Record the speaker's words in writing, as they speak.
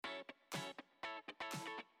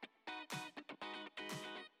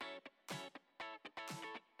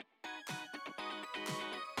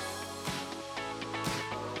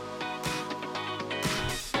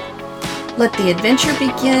Let the adventure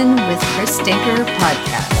begin with Chris Denker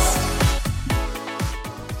Podcast.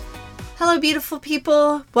 Hello, beautiful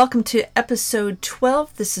people. Welcome to episode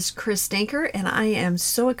 12. This is Chris Denker, and I am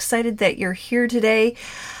so excited that you're here today.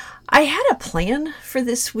 I had a plan for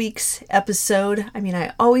this week's episode.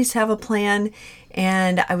 I always have a plan,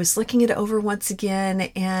 and I was looking it over once again,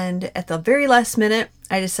 and at the very last minute,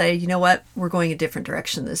 I decided, you know what, we're going a different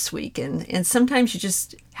direction this week, and sometimes you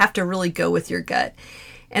just have to really go with your gut.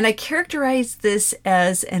 And I characterize this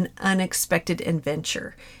as an unexpected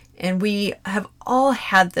adventure. And we have all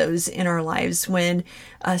had those in our lives when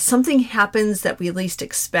something happens that we least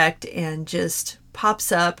expect and just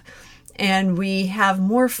pops up, and we have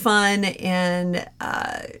more fun and,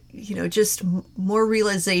 just more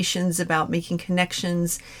realizations about making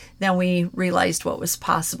connections than we realized what was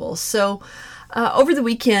possible. So over the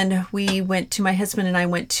weekend, my husband and I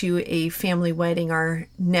went to a family wedding. Our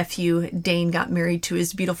nephew, Dane, got married to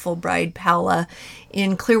his beautiful bride, Paula,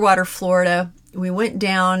 in Clearwater, Florida. We went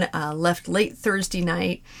down, left late Thursday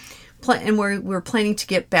night, and we were planning to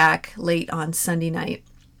get back late on Sunday night.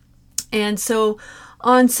 And so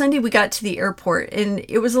on Sunday, we got to the airport, and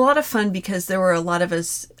it was a lot of fun because there were a lot of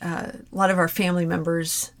our family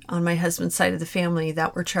members on my husband's side of the family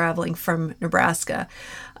that were traveling from Nebraska.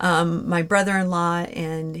 My brother-in-law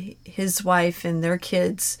and his wife and their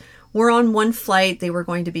kids were on one flight. They were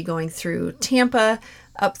going to be going through Tampa,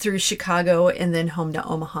 up through Chicago, and then home to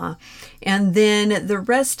Omaha. And then the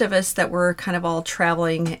rest of us that were kind of all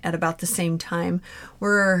traveling at about the same time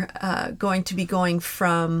were going to be going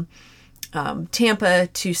from Tampa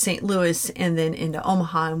to St. Louis and then into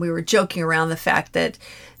Omaha. And we were joking around the fact that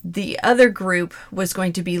the other group was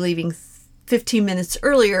going to be leaving 15 minutes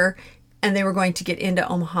earlier, and they were going to get into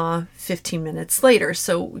Omaha 15 minutes later.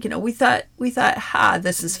 So, we thought,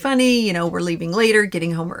 this is funny. We're leaving later,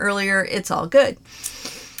 getting home earlier. It's all good.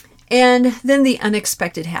 And then the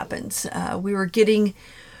unexpected happens. We were getting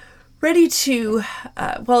ready to,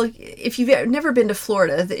 if you've never been to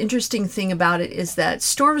Florida, the interesting thing about it is that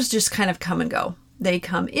storms just kind of come and go. They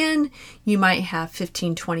come in, you might have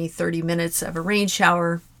 15, 20, 30 minutes of a rain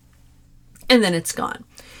shower, and then it's gone.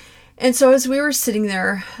 And so as we were sitting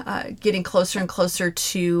there, getting closer and closer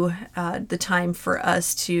to the time for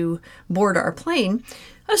us to board our plane,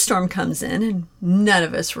 a storm comes in, and none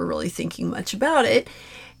of us were really thinking much about it.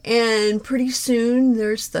 And pretty soon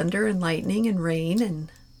there's thunder and lightning and rain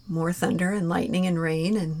and more thunder and lightning and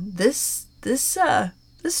rain. And this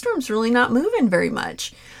storm's really not moving very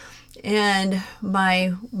much. And my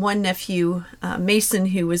one nephew, Mason,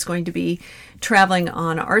 who was going to be traveling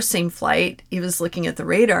on our same flight, he was looking at the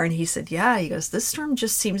radar and he said, he goes, this storm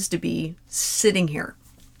just seems to be sitting here.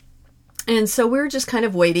 And so we were just kind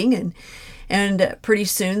of waiting, and pretty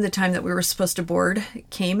soon the time that we were supposed to board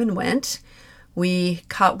came and went. We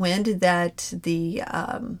caught wind that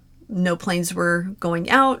no planes were going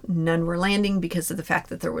out, none were landing because of the fact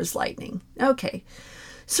that there was lightning. Okay.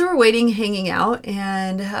 So we're waiting, hanging out,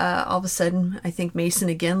 and all of a sudden, I think Mason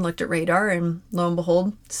again looked at radar, and lo and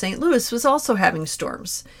behold, St. Louis was also having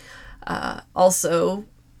storms. Also,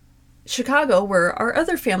 Chicago, where our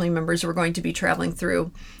other family members were going to be traveling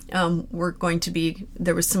through,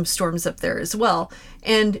 there was some storms up there as well.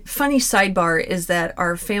 And funny sidebar is that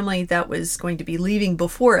our family that was going to be leaving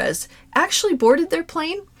before us actually boarded their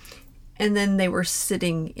plane, and then they were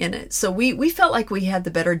sitting in it. So we felt like we had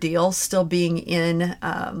the better deal, still being in,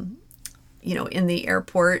 in the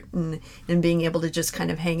airport and being able to just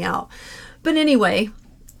kind of hang out. But anyway,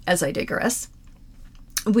 as I digress,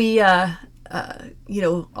 we, all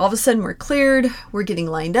of a sudden we're cleared. We're getting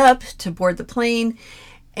lined up to board the plane.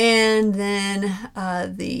 And then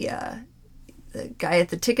the guy at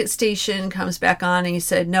the ticket station comes back on and he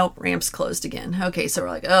said, nope, ramp's closed again. Okay, so we're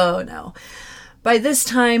like, oh no. By this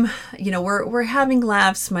time, we're having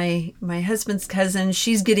laughs. My husband's cousin,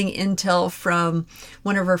 she's getting intel from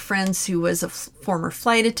one of her friends who was a former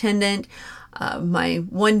flight attendant. My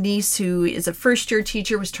one niece, who is a first-year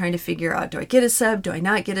teacher, was trying to figure out, do I get a sub? Do I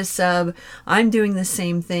not get a sub? I'm doing the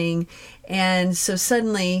same thing. And so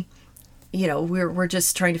suddenly, we're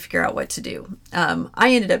just trying to figure out what to do.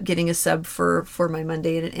 I ended up getting a sub for my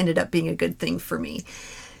Monday, and it ended up being a good thing for me.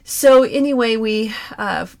 So anyway, we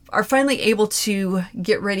are finally able to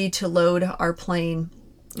get ready to load our plane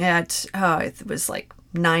at, it was like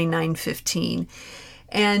 9:15.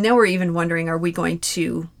 And now we're even wondering, are we going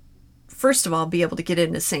to, first of all, be able to get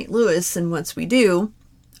into St. Louis? And once we do,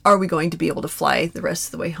 are we going to be able to fly the rest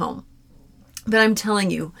of the way home? But I'm telling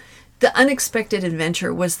you, the unexpected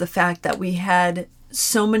adventure was the fact that we had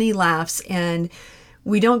so many laughs, and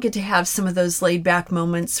we don't get to have some of those laid back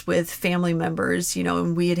moments with family members,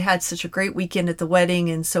 and we had had such a great weekend at the wedding.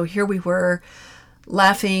 And so here we were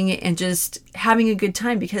laughing and just having a good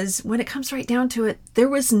time, because when it comes right down to it, there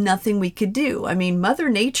was nothing we could do. I mean, Mother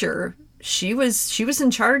Nature, she was in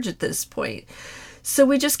charge at this point. So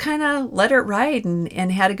we just kind of let it ride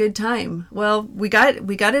and had a good time. Well, we got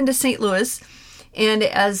into St. Louis. And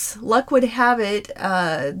as luck would have it,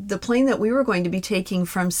 the plane that we were going to be taking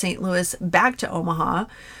from St. Louis back to Omaha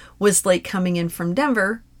was late coming in from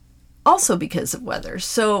Denver, also because of weather.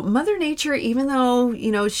 So Mother Nature, even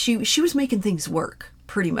though, she was making things work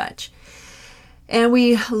pretty much. And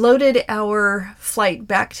we loaded our flight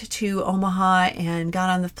back to Omaha and got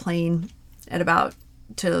on the plane at about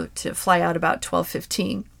to fly out about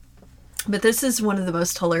 12:15. But this is one of the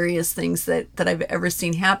most hilarious things that I've ever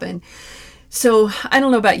seen happen. So I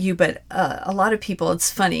don't know about you, but a lot of people,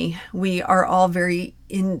 it's funny, we are all very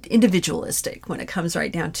individualistic when it comes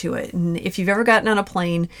right down to it. And if you've ever gotten on a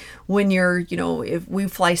plane, when you're, if we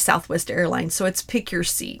fly Southwest Airlines, so it's pick your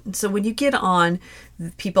seat. And so when you get on,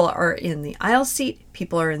 people are in the aisle seat,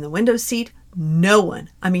 people are in the window seat. No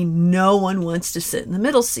one wants to sit in the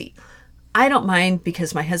middle seat. I don't mind,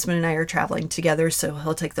 because my husband and I are traveling together, so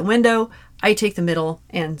he'll take the window, I take the middle,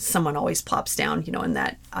 and someone always plops down, in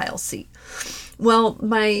that aisle seat. Well,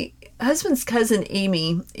 my husband's cousin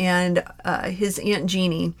Amy and his Aunt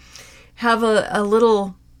Jeannie have a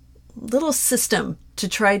little system to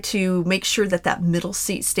try to make sure that middle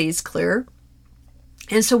seat stays clear.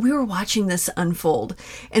 And so we were watching this unfold.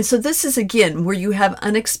 And so this is, again, where you have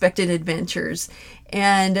unexpected adventures.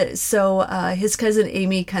 And so his cousin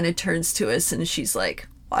Amy kind of turns to us and she's like,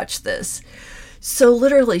 watch this. So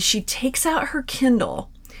literally, she takes out her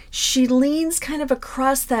Kindle. She leans kind of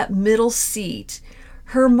across that middle seat.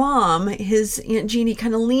 Her mom, his Aunt Jeannie,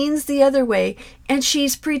 kind of leans the other way, and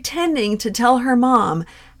she's pretending to tell her mom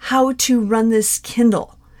how to run this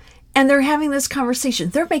Kindle. And they're having this conversation.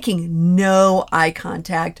 They're making no eye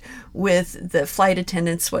contact with the flight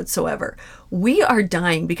attendants whatsoever. We are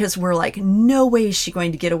dying because we're like, no way is she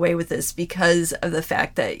going to get away with this, because of the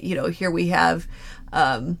fact that, here we have,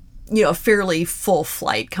 a fairly full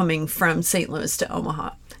flight coming from St. Louis to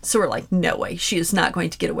Omaha. So we're like, no way, she is not going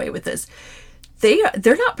to get away with this.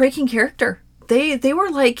 They're not breaking character. They were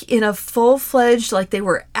like in a full-fledged, like they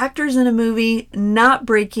were actors in a movie, not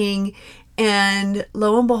breaking. And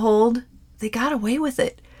lo and behold, they got away with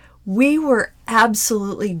it. We were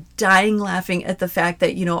absolutely dying laughing at the fact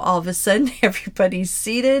that, all of a sudden everybody's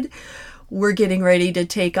seated. We're getting ready to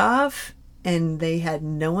take off, and they had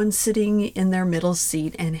no one sitting in their middle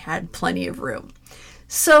seat and had plenty of room.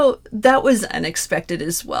 So that was unexpected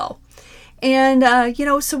as well. And,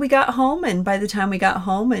 so we got home, and by the time we got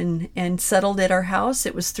home and settled at our house,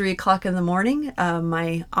 it was 3:00 in the morning.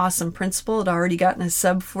 My awesome principal had already gotten a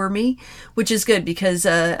sub for me, which is good because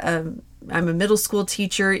I'm a middle school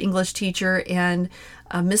teacher, English teacher, and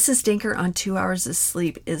Mrs. Denker on 2 hours of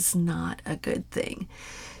sleep is not a good thing.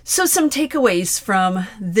 So some takeaways from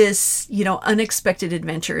this, unexpected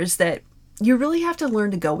adventure is that you really have to learn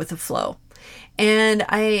to go with the flow. And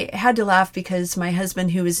I had to laugh because my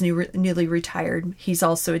husband, who is newly retired, he's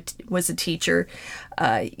also was a teacher.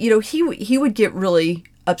 He would get really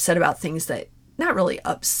upset about things that, not really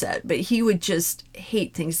upset, but he would just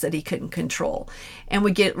hate things that he couldn't control, and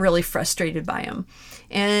would get really frustrated by them.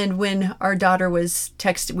 And when our daughter was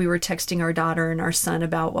we were texting our daughter and our son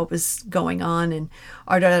about what was going on, and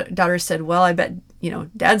our daughter said, "Well, I bet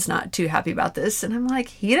Dad's not too happy about this." And I'm like,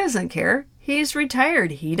 he doesn't care. He's retired.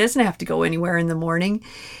 He doesn't have to go anywhere in the morning.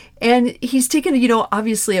 And he's taken,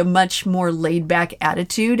 obviously a much more laid back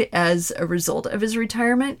attitude as a result of his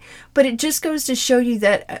retirement. But it just goes to show you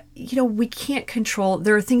that, we can't control,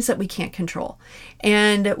 there are things that we can't control.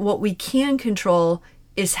 And what we can control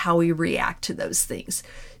is how we react to those things.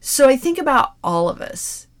 So I think about all of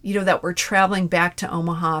us, that we're traveling back to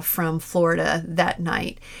Omaha from Florida that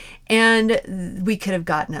night. And we could have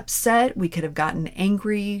gotten upset, we could have gotten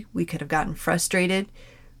angry, we could have gotten frustrated,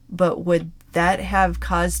 but would that have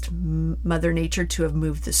caused Mother Nature to have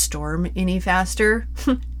moved the storm any faster?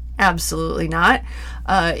 Absolutely not.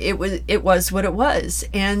 It was what it was.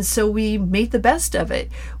 And so we made the best of it.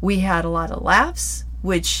 We had a lot of laughs,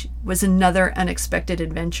 which was another unexpected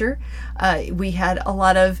adventure. We had a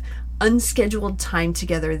lot of unscheduled time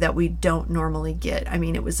together that we don't normally get. I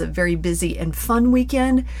mean, it was a very busy and fun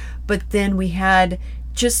weekend, but then we had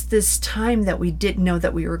just this time that we didn't know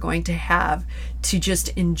that we were going to have to just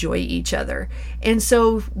enjoy each other. And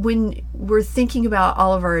so when we're thinking about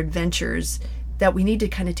all of our adventures, that we need to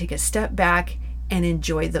kind of take a step back and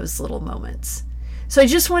enjoy those little moments. So I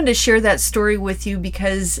just wanted to share that story with you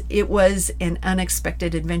because it was an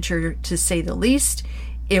unexpected adventure, to say the least.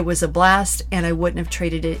 It was a blast, and I wouldn't have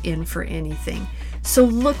traded it in for anything. So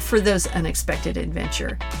look for those unexpected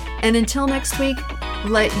adventure. And until next week,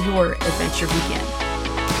 let your adventure begin.